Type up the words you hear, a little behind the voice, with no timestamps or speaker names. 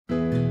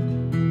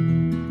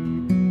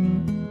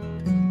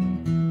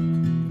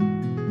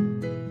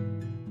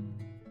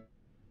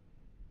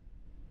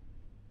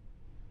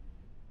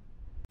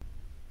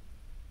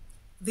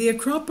The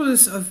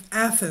Acropolis of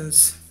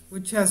Athens,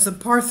 which has the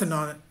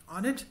Parthenon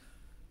on it,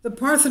 the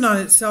Parthenon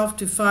itself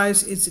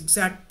defies its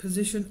exact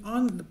position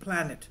on the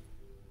planet.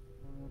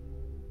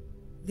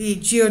 The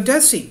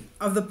geodesy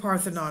of the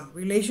Parthenon,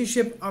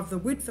 relationship of the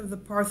width of the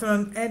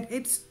Parthenon and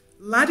its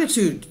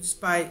latitude, is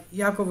by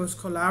Iakovos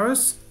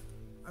Kolaros.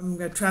 I'm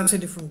going to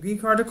translate it from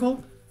Greek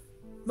article.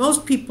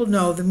 Most people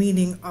know the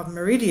meaning of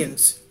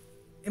meridians,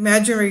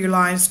 imaginary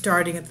lines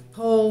starting at the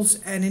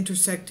poles and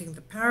intersecting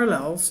the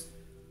parallels.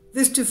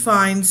 This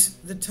defines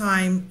the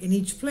time in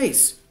each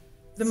place.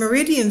 The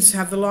meridians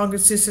have the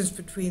longest distance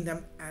between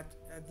them at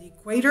the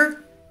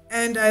equator,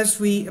 and as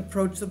we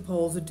approach the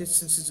poles, the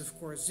distance is of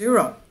course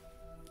 0.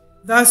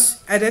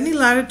 Thus, at any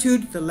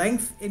latitude, the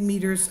length in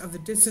meters of the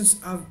distance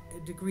of a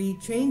degree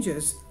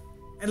changes,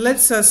 and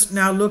lets us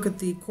now look at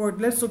the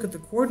coordinates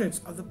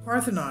of the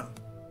Parthenon.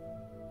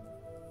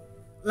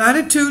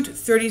 Latitude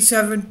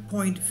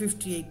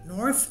 37.58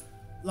 north,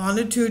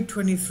 longitude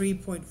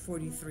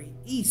 23.43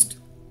 east.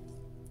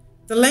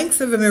 The length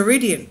of a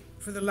meridian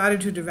for the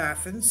latitude of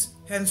Athens,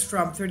 hence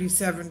from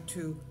 37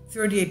 to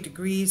 38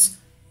 degrees,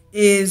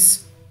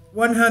 is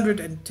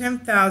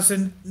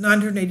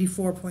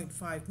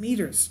 110,984.5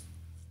 meters.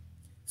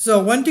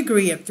 So 1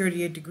 degree at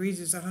 38 degrees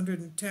is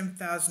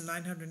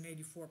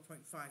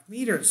 110,984.5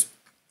 meters.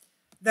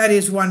 That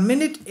is, 1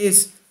 minute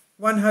is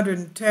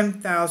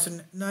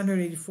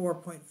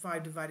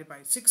 110,984.5 divided by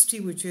 60,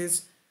 which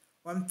is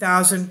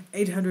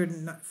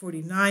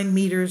 1,849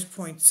 meters,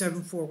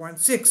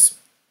 0.7416.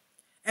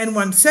 And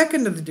 1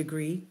 second of the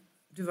degree,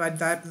 divide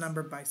that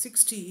number by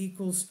 60,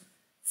 equals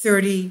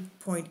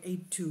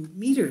 30.82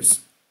 meters.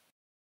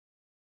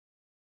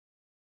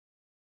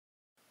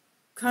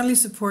 Kindly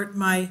support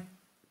my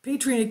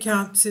Patreon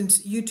account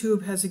since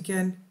YouTube has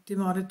again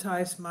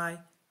demonetized my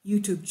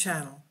YouTube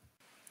channel.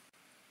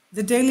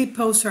 The daily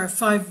posts are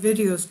 5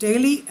 videos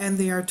daily, and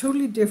they are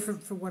totally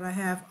different from what I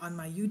have on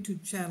my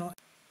YouTube channel.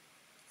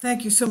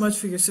 Thank you so much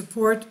for your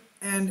support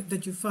and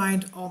that you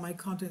find all my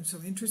content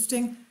so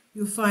interesting.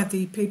 You'll find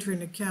the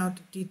Patreon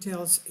account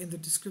details in the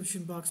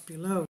description box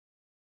below.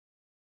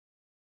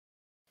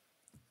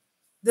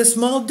 The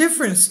small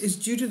difference is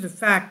due to the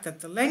fact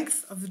that the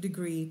length of the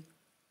degree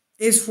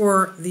is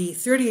for the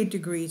 38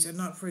 degrees and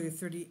not for the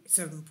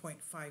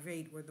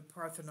 37.58 where the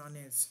Parthenon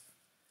is.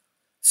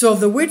 So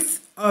the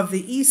width of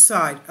the east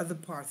side of the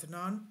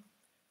Parthenon,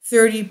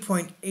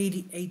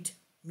 30.88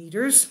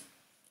 meters,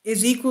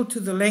 is equal to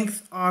the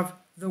length of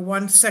the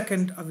 1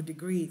 second of a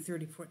degree,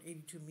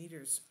 30.82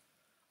 meters,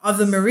 of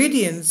the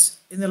meridians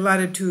in the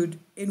latitude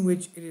in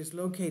which it is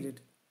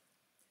located.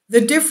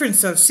 The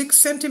difference of 6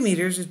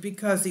 centimeters is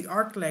because the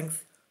arc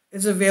length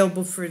is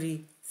available for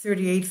the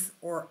 38th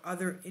or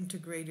other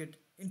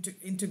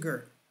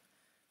integer.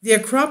 The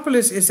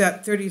Acropolis is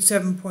at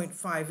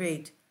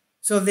 37.58,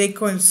 so they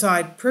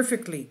coincide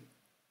perfectly.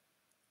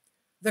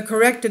 The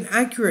correct and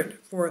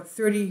accurate for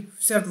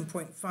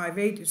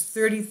 37.58 is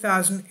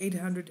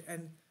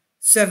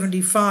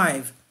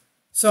 30,875.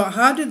 So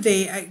how did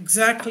they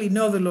exactly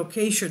know the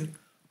location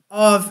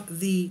of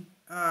the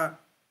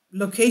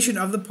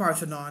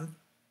Parthenon,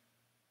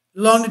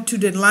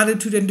 longitude and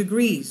latitude and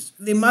degrees?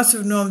 They must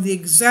have known the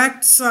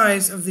exact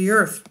size of the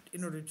Earth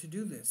in order to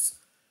do this.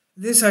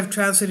 This I've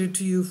translated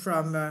to you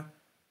from a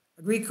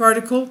Greek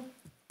article.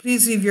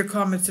 Please leave your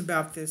comments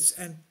about this,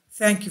 and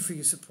thank you for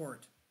your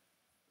support.